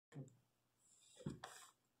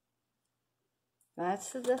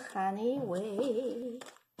That's the honey way.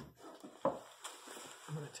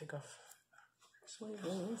 I'm gonna take off.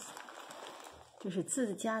 这是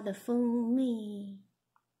自家的蜂蜜。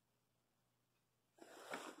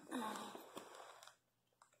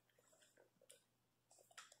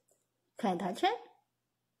Can I touch it?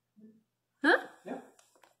 Huh? Yeah.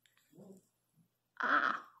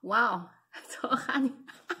 Ah, wow. So honey.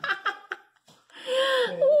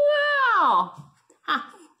 Wow.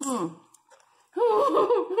 Ah,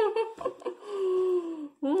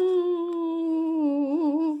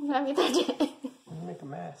 Let me touch it. You make a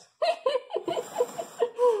mess.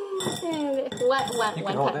 One You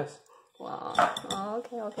can hold time. this. Wow.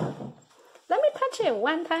 Okay. Let me touch it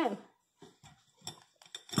one time.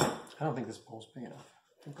 I don't think this bowl's big enough.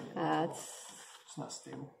 It's not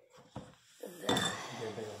stable.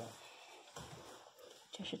 Very big enough.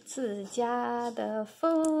 这是自家的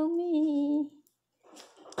蜂蜜。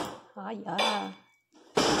哎呀，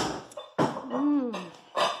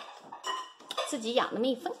自己养的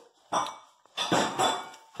蜜蜂。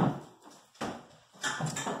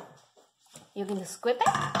You're going to squib it?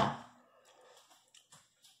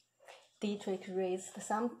 Dietrich raised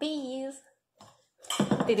some bees.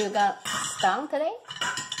 Did you get stung today?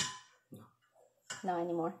 No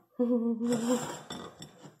anymore.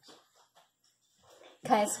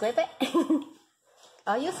 Can I squib it?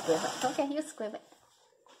 Oh, you squib it. Okay, you squib it.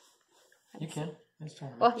 You can. It's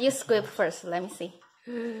trying. Well, you squib first. Let me see.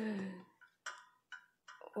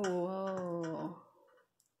 Whoa.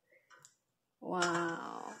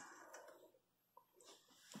 Wow.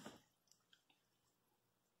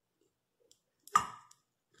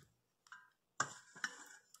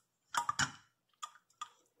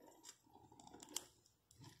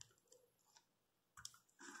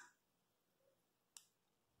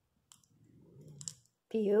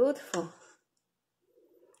 Beautiful.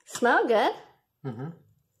 Smell good? Mm-hmm.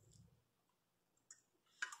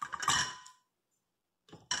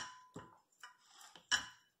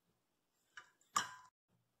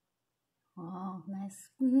 Oh,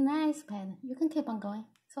 nice pen. You can keep on going.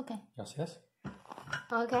 It's okay. Yes, yes.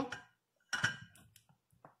 Okay.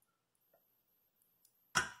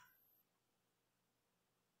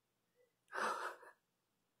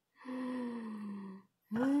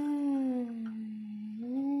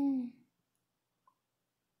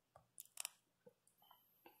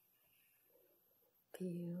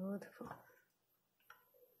 Beautiful.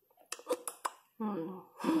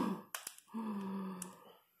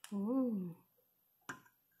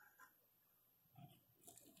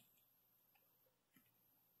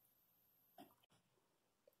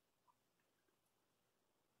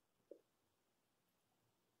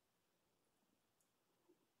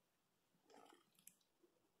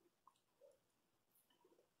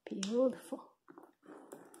 Beautiful.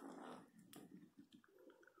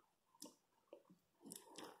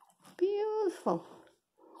 Beautiful.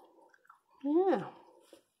 Yeah.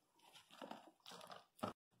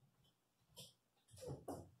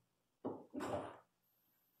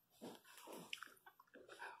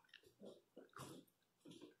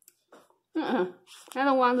 I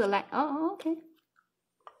don't want the light. Oh, okay.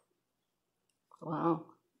 Wow.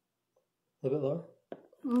 A little bit lower.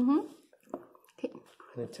 Okay.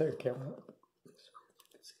 And then tilt your camera up.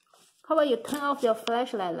 How about you turn off your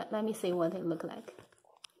flashlight? Let me see what it look like.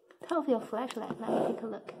 Turn off your flashlight. Let me take a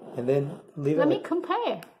look. And then leave it. Let me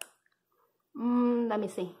compare. Let me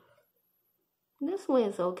see. This one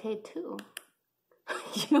is okay too.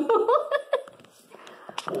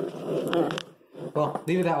 Well,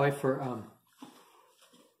 leave it that way for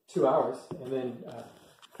 2 hours, and then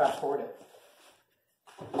fast forward it.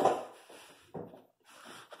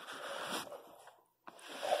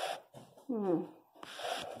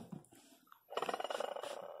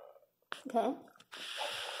 Okay.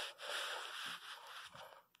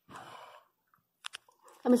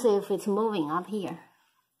 Let me see if it's moving up here.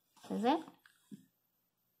 Is it?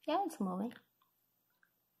 Yeah, it's moving.